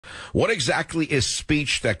What exactly is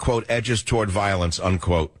speech that, quote, edges toward violence,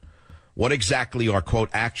 unquote? What exactly are, quote,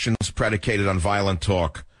 actions predicated on violent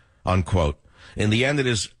talk, unquote? In the end, it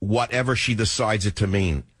is whatever she decides it to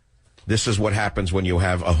mean. This is what happens when you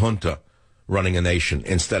have a junta running a nation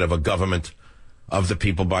instead of a government of the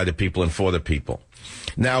people, by the people, and for the people.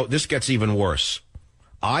 Now, this gets even worse.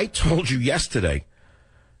 I told you yesterday,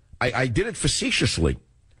 I did it facetiously,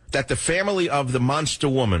 that the family of the monster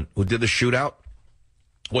woman who did the shootout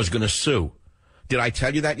was going to sue. Did I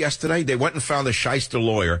tell you that yesterday? They went and found a shyster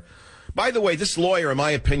lawyer. By the way, this lawyer, in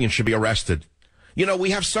my opinion, should be arrested. You know,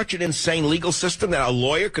 we have such an insane legal system that a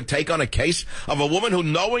lawyer could take on a case of a woman who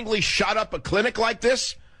knowingly shot up a clinic like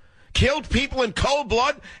this, killed people in cold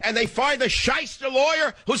blood, and they find a shyster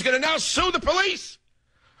lawyer who's going to now sue the police.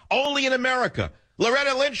 Only in America.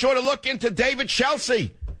 Loretta Lynch ought to look into David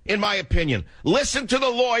Chelsea, in my opinion. Listen to the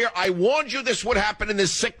lawyer. I warned you this would happen in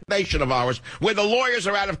this sick nation of ours where the lawyers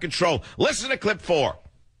are out of control. Listen to clip 4.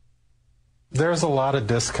 There's a lot of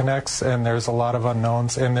disconnects, and there's a lot of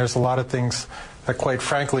unknowns, and there's a lot of things that, quite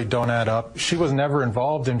frankly, don't add up. She was never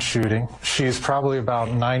involved in shooting. She's probably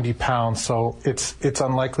about 90 pounds, so it's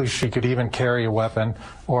unlikely she could even carry a weapon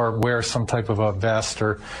or wear some type of a vest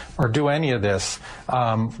or do any of this.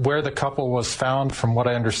 Where the couple was found, from what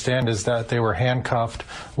I understand, is that they were handcuffed,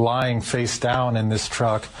 lying face down in this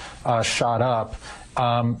truck, shot up.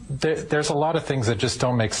 There's a lot of things that just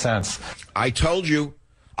don't make sense. I told you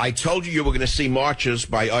you were going to see marches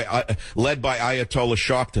led by Ayatollah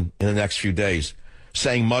Sharpton in the next few days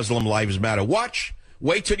saying Muslim lives matter. Watch.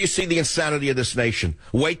 Wait till you see the insanity of this nation.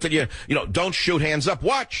 Wait till you don't shoot, hands up.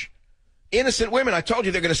 Watch. Innocent women. I told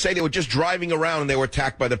you they're going to say they were just driving around and they were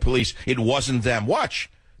attacked by the police. It wasn't them. Watch.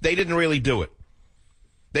 They didn't really do it.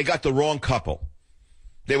 They got the wrong couple.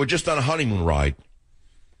 They were just on a honeymoon ride.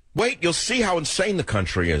 Wait, you'll see how insane the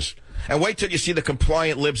country is. And wait till you see the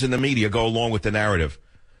compliant libs in the media go along with the narrative.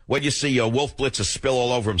 When you see Wolf Blitzer spill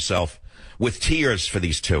all over himself with tears for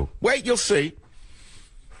these two. Wait, you'll see.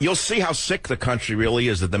 You'll see how sick the country really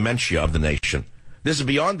is, the dementia of the nation. This is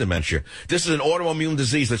beyond dementia. This is an autoimmune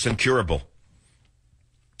disease that's incurable.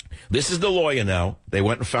 This is the lawyer now. They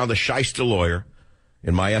went and found a shyster lawyer,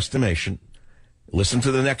 in my estimation. Listen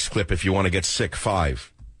to the next clip if you want to get sick.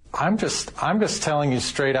 5. I'm just telling you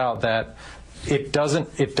straight out that it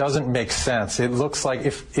doesn't make sense. It looks like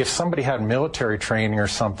if somebody had military training or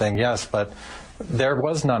something, yes, but there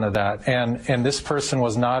was none of that. And this person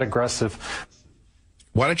was not aggressive.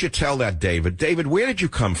 Why don't you tell that, David? David, where did you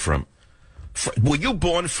come from? Were you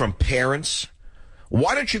born from parents?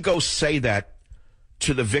 Why don't you go say that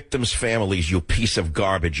to the victims' families, you piece of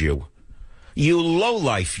garbage, you? You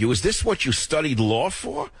lowlife, you. Is this what you studied law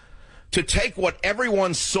for? To take what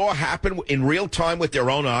everyone saw happen in real time with their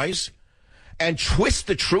own eyes and twist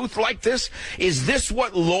the truth like this? Is this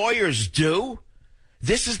what lawyers do?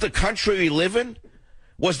 This is the country we live in?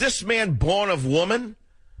 Was this man born of woman?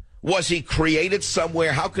 Was he created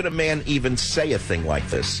somewhere? How could a man even say a thing like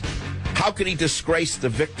this? How could he disgrace the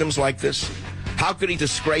victims like this? How could he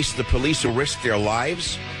disgrace the police who risked their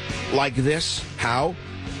lives like this? How?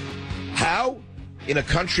 How? In a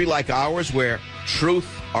country like ours where truth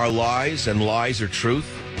are lies and lies are truth,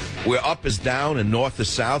 where up is down and north is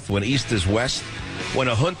south, when east is west, when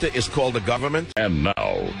a junta is called a government. And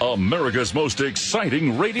now, America's most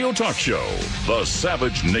exciting radio talk show, The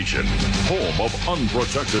Savage Nation, home of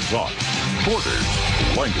unprotected talk, borders,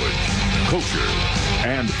 language, culture.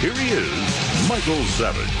 And here he is, Michael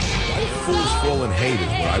Savage. Why do fools fall in hate is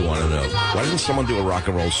what I want to know. Why doesn't someone do a rock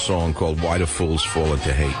and roll song called Why Do Fools Fall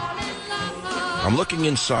Into Hate? I'm looking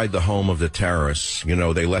inside the home of the terrorists. You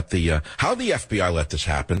know, they let how the FBI let this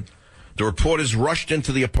happen? The reporters rushed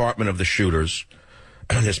into the apartment of the shooters.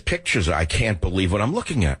 And there's pictures. I can't believe what I'm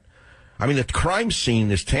looking at. I mean, the crime scene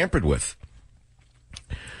is tampered with.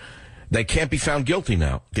 They can't be found guilty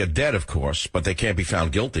now. They're dead, of course, but they can't be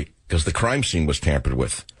found guilty because the crime scene was tampered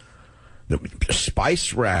with. The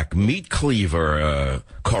spice rack, meat cleaver,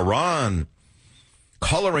 Quran,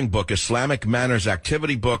 coloring book, Islamic Manners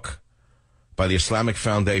Activity book by the Islamic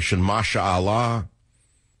Foundation, MashaAllah,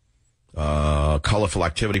 colorful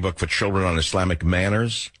activity book for children on Islamic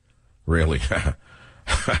manners. Really?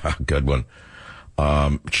 Good one.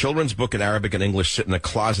 Children's book in Arabic and English sit in a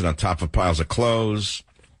closet on top of piles of clothes.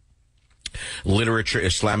 Literature,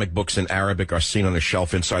 Islamic books in Arabic are seen on a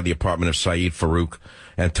shelf inside the apartment of Saeed Farouk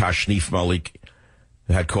and Tashnif Malik,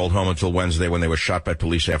 had called home until Wednesday when they were shot by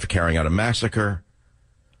police after carrying out a massacre.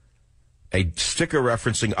 A sticker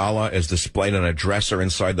referencing Allah is displayed on a dresser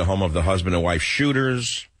inside the home of the husband and wife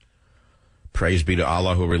shooters. Praise be to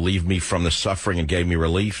Allah who relieved me from the suffering and gave me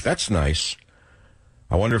relief. That's nice.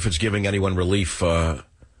 I wonder if it's giving anyone relief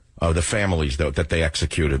of the families that they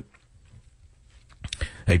executed.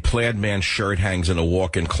 A plaid man's shirt hangs in a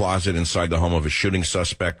walk-in closet inside the home of a shooting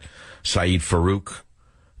suspect, Saeed Farouk.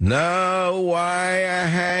 No wire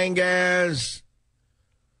hangers.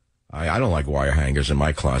 I don't like wire hangers in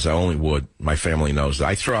my closet. I only would. My family knows that.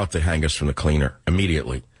 I throw out the hangers from the cleaner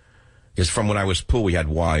immediately. Because from when I was poor, we had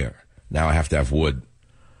wire. Now I have to have wood.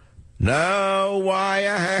 No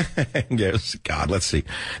wire hangers. God, let's see.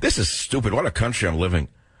 This is stupid. What a country I'm living.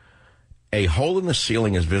 A hole in the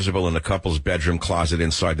ceiling is visible in the couple's bedroom closet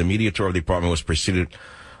inside. The media tour of the apartment was preceded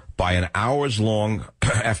by an hours-long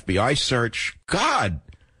FBI search. God!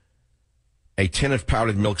 A tin of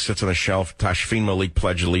powdered milk sits on a shelf. Tashfeen Malik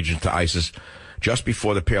pledged allegiance to ISIS just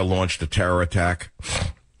before the pair launched a terror attack.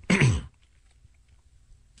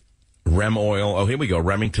 Rem oil. Oh, here we go.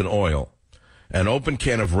 Remington oil. An open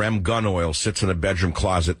can of Rem gun oil sits in a bedroom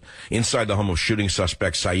closet inside the home of shooting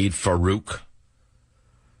suspect Saeed Farouk.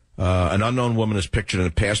 An unknown woman is pictured in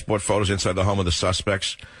the passport photos inside the home of the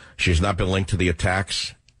suspects. She has not been linked to the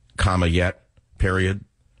attacks, yet, period.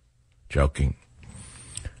 Joking.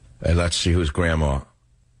 And let's see who's grandma.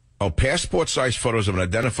 Oh, passport-sized photos of an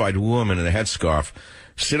identified woman in a headscarf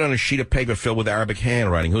sit on a sheet of paper filled with Arabic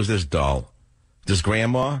handwriting. Who's this doll? This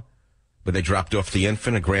grandma? But they dropped off the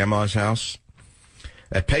infant at grandma's house?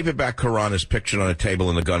 A paperback Quran is pictured on a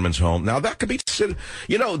table in the gunman's home. Now, that could be,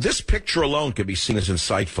 this picture alone could be seen as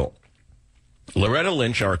insightful. Loretta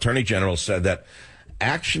Lynch, our attorney general, said that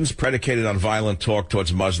actions predicated on violent talk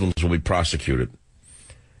towards Muslims will be prosecuted.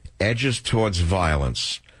 Edges towards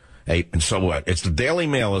violence. And so what? It's the Daily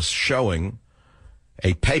Mail is showing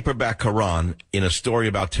a paperback Quran in a story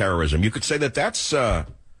about terrorism. You could say that that's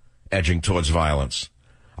edging towards violence.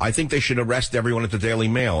 I think they should arrest everyone at the Daily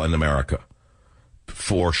Mail in America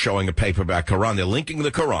for showing a paperback Quran. They're linking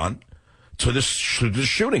the Quran to this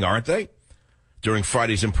shooting, aren't they? During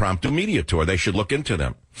Friday's impromptu media tour. They should look into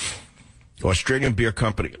them. Australian beer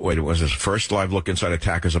company. Wait, it was his first live look inside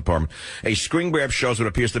attacker's apartment. A screen grab shows what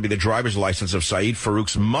appears to be the driver's license of Saeed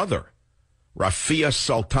Farouk's mother, Rafia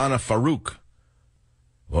Sultana Farouk.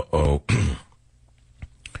 Uh-oh.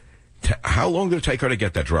 How long did it take her to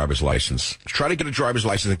get that driver's license? Try to get a driver's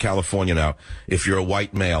license in California now if you're a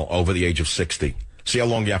white male over the age of 60. See how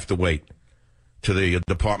long you have to wait to the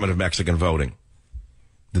Department of Mexican Voting,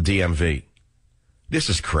 the DMV. This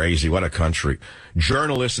is crazy. What a country.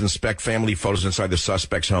 Journalists inspect family photos inside the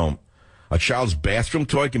suspect's home. A child's bathroom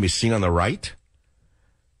toy can be seen on the right.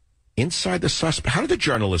 Inside the suspect. How did the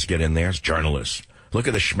journalists get in there? It's journalists. Look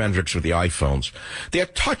at the Schmendricks with the iPhones. They're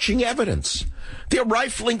touching evidence. They're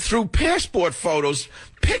rifling through passport photos,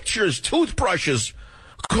 pictures, toothbrushes,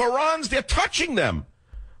 Qurans. They're touching them.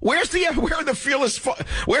 Where's the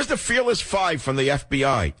fearless five from the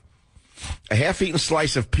FBI? A half-eaten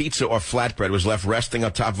slice of pizza or flatbread was left resting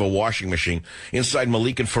on top of a washing machine inside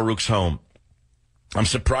Malik and Farouk's home. I'm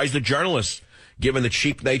surprised the journalists, given the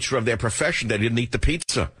cheap nature of their profession, they didn't eat the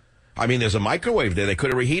pizza. I mean, there's a microwave there. They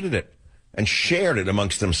could have reheated it and shared it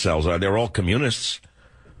amongst themselves. They're all communists.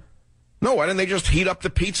 No, why didn't they just heat up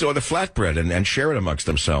the pizza or the flatbread and share it amongst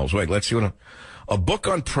themselves? Wait, let's see what a book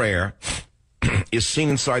on prayer is seen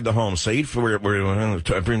inside the home. Saeed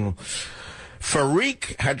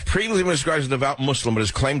Farouk had previously been described as a devout Muslim, but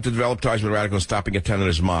has claimed to develop ties with radicals and stopping attending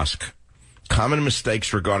his mosque. Common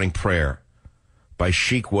mistakes regarding prayer by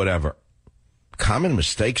Sheikh whatever. Common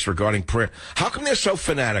mistakes regarding prayer. How come they're so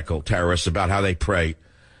fanatical, terrorists, about how they pray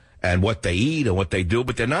and what they eat and what they do,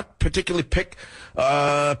 but they're not particularly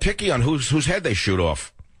picky on whose head they shoot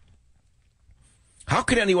off? How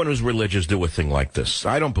could anyone who's religious do a thing like this?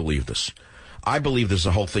 I don't believe this. I believe this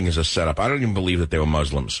whole thing is a setup. I don't even believe that they were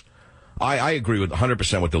Muslims. I agree with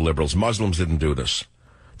 100% with the liberals. Muslims didn't do this.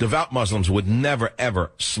 Devout Muslims would never,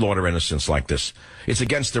 ever slaughter innocents like this. It's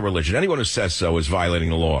against their religion. Anyone who says so is violating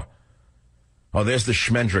the law. Oh, there's the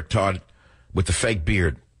Schmendrick, Todd, with the fake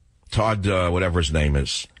beard. Todd, whatever his name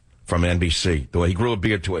is, from NBC. The way he grew a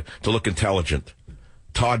beard to look intelligent.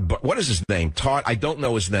 Todd, what is his name? Todd, I don't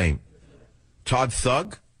know his name. Todd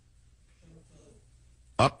Thug?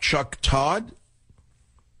 Upchuck Todd?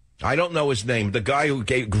 I don't know his name. The guy who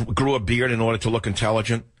grew a beard in order to look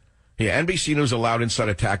intelligent. Yeah, NBC News allowed inside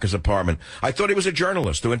attacker's apartment. I thought he was a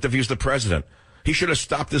journalist who interviews the president. He should have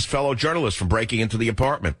stopped this fellow journalist from breaking into the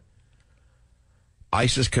apartment.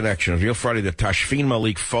 ISIS connection. Reveal Friday, the Tashfeen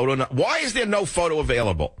Malik photo. Why is there no photo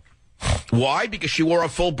available? Why? Because she wore a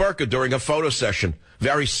full burqa during a photo session.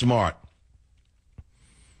 Very smart.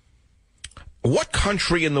 What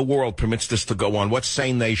country in the world permits this to go on? What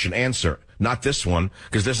sane nation? Answer. Not this one,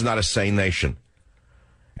 because this is not a sane nation.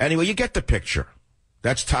 Anyway, you get the picture.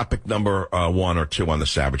 That's topic number 1 or 2 on the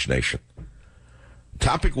Savage Nation.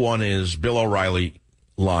 Topic one is Bill O'Reilly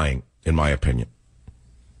lying, in my opinion.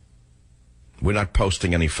 We're not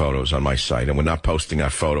posting any photos on my site, and we're not posting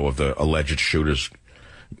that photo of the alleged shooter's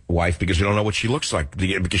wife because we don't know what she looks like,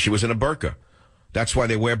 because she was in a burqa. That's why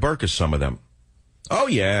they wear burqas, some of them. Oh,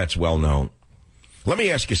 yeah, it's well known. Let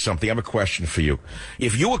me ask you something. I have a question for you.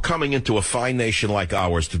 If you were coming into a fine nation like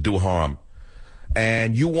ours to do harm,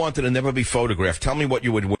 and you wanted to never be photographed, tell me what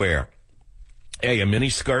you would wear. A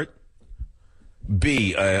miniskirt.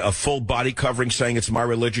 B, a full body covering saying it's my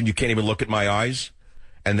religion, you can't even look at my eyes.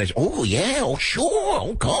 And they say, oh, yeah, oh, sure,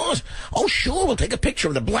 oh, course. Oh, sure, we'll take a picture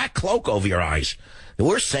of the black cloak over your eyes.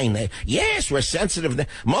 We're saying that, yes, we're a sensitive,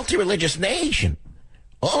 multi-religious nation.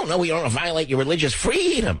 Oh, no, we don't want to violate your religious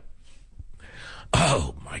freedom.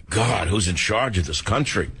 Oh, my God, who's in charge of this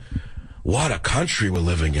country? What a country we're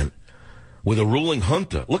living in. With a ruling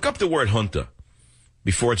junta. Look up the word junta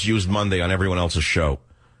before it's used Monday on everyone else's show.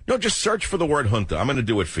 No, just search for the word junta. I'm going to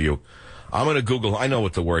do it for you. I'm going to Google. I know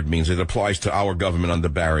what the word means. It applies to our government under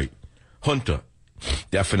Barry. Junta.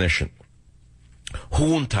 Definition.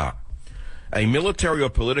 Junta. A military or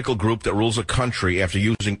political group that rules a country after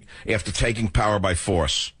taking power by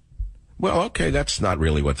force. Well, okay, that's not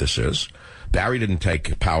really what this is. Barry didn't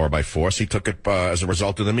take power by force. He took it as a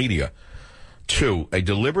result of the media. 2, a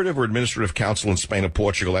deliberative or administrative council in Spain or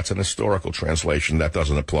Portugal. That's an historical translation. That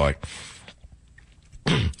doesn't apply.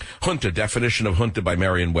 Junta, definition of junta by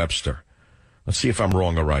Merriam-Webster. Let's see if I'm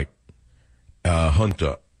wrong or right.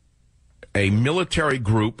 Junta, a military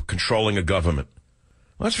group controlling a government.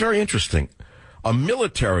 Well, that's very interesting. A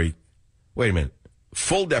military, wait a minute,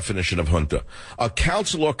 full definition of junta. A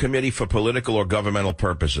council or committee for political or governmental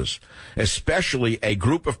purposes, especially a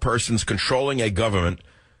group of persons controlling a government,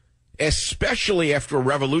 especially after a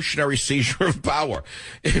revolutionary seizure of power.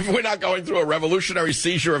 If we're not going through a revolutionary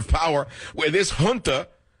seizure of power where this junta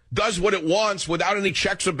does what it wants without any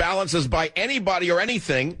checks or balances by anybody or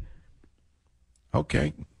anything.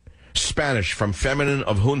 Okay. Spanish, from feminine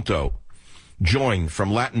of junto. Join,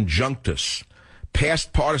 from Latin junctus.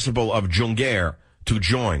 Past participle of jungere, to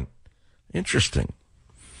join. Interesting.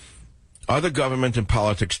 Other government and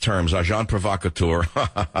politics terms, agent provocateur,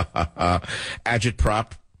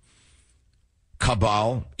 agitprop,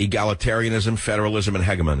 cabal, egalitarianism, federalism, and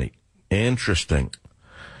hegemony. Interesting.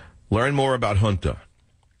 Learn more about junta.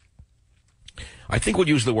 I think we'll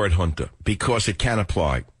use the word junta because it can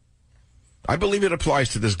apply. I believe it applies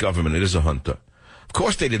to this government. It is a junta. Of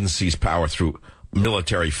course they didn't seize power through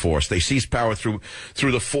military force. They seized power through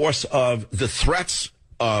the force of the threats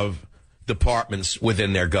of departments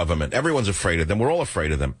within their government. Everyone's afraid of them. We're all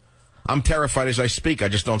afraid of them. I'm terrified as I speak. I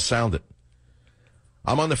just don't sound it.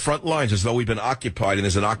 I'm on the front lines as though we've been occupied and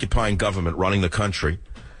there's an occupying government running the country.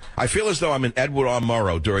 I feel as though I'm in Edward R.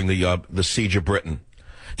 Murrow during the siege of Britain.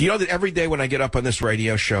 Do you know that every day when I get up on this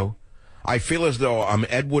radio show, I feel as though I'm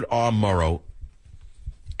Edward R. Murrow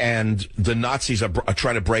and the Nazis are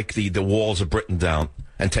trying to break the walls of Britain down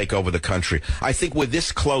and take over the country. I think we're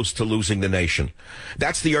this close to losing the nation.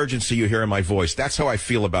 That's the urgency you hear in my voice. That's how I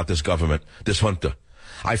feel about this government, this junta.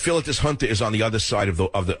 I feel that this junta is on the other side of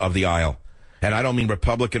the aisle. And I don't mean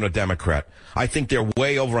Republican or Democrat. I think they're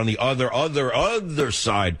way over on the other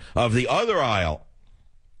side of the other aisle.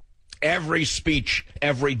 Every speech,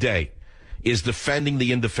 every day, is defending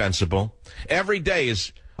the indefensible. Every day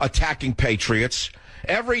is attacking patriots.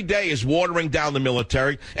 Every day is watering down the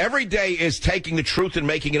military. Every day is taking the truth and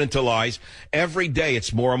making it into lies. Every day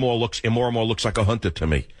it's more and more looks like a junta to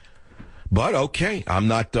me. But okay, I'm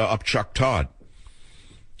not up Chuck Todd.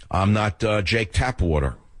 I'm not Jake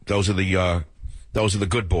Tapwater. Those are the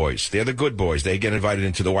good boys. They're the good boys. They get invited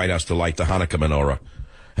into the White House to light the Hanukkah menorah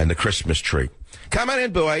and the Christmas tree. Come on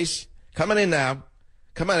in, boys. Come on in now.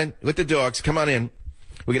 Come on in with the dogs. Come on in.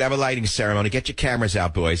 We're going to have a lighting ceremony. Get your cameras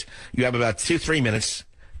out, boys. You have about 2-3 minutes.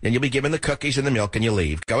 Then you'll be given the cookies and the milk and you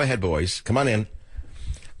leave. Go ahead, boys. Come on in.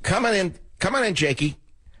 Come on in. Come on in, Jakey.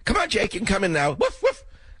 Come on, Jake. You can come in now. Woof, woof.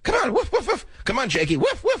 Come on. Woof, woof, woof. Come on, Jakey.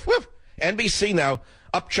 Woof, woof, woof. NBC now.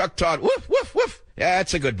 Up Chuck Todd. Woof, woof, woof. Yeah,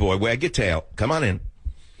 that's a good boy. Wag your tail. Come on in.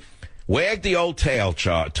 Wag the old tail,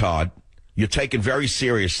 Todd. You're taken very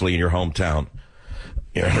seriously in your hometown.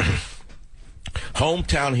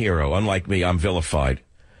 Hometown hero. Unlike me, I'm vilified.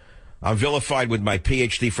 I'm vilified with my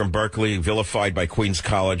PhD from Berkeley, vilified by Queens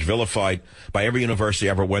College, vilified by every university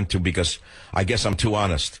I ever went to because I guess I'm too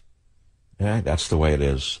honest. Yeah, that's the way it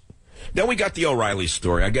is. Then we got the O'Reilly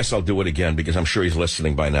story. I guess I'll do it again because I'm sure he's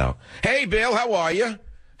listening by now. Hey, Bill, how are you?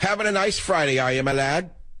 Having a nice Friday, are you, my lad?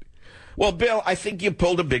 Well, Bill, I think you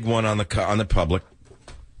pulled a big one on the public.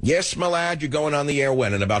 Yes, my lad, you're going on the air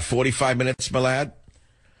when? In about 45 minutes, my lad?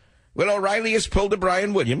 Well, O'Reilly has pulled a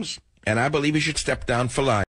Brian Williams. And I believe he should step down for life.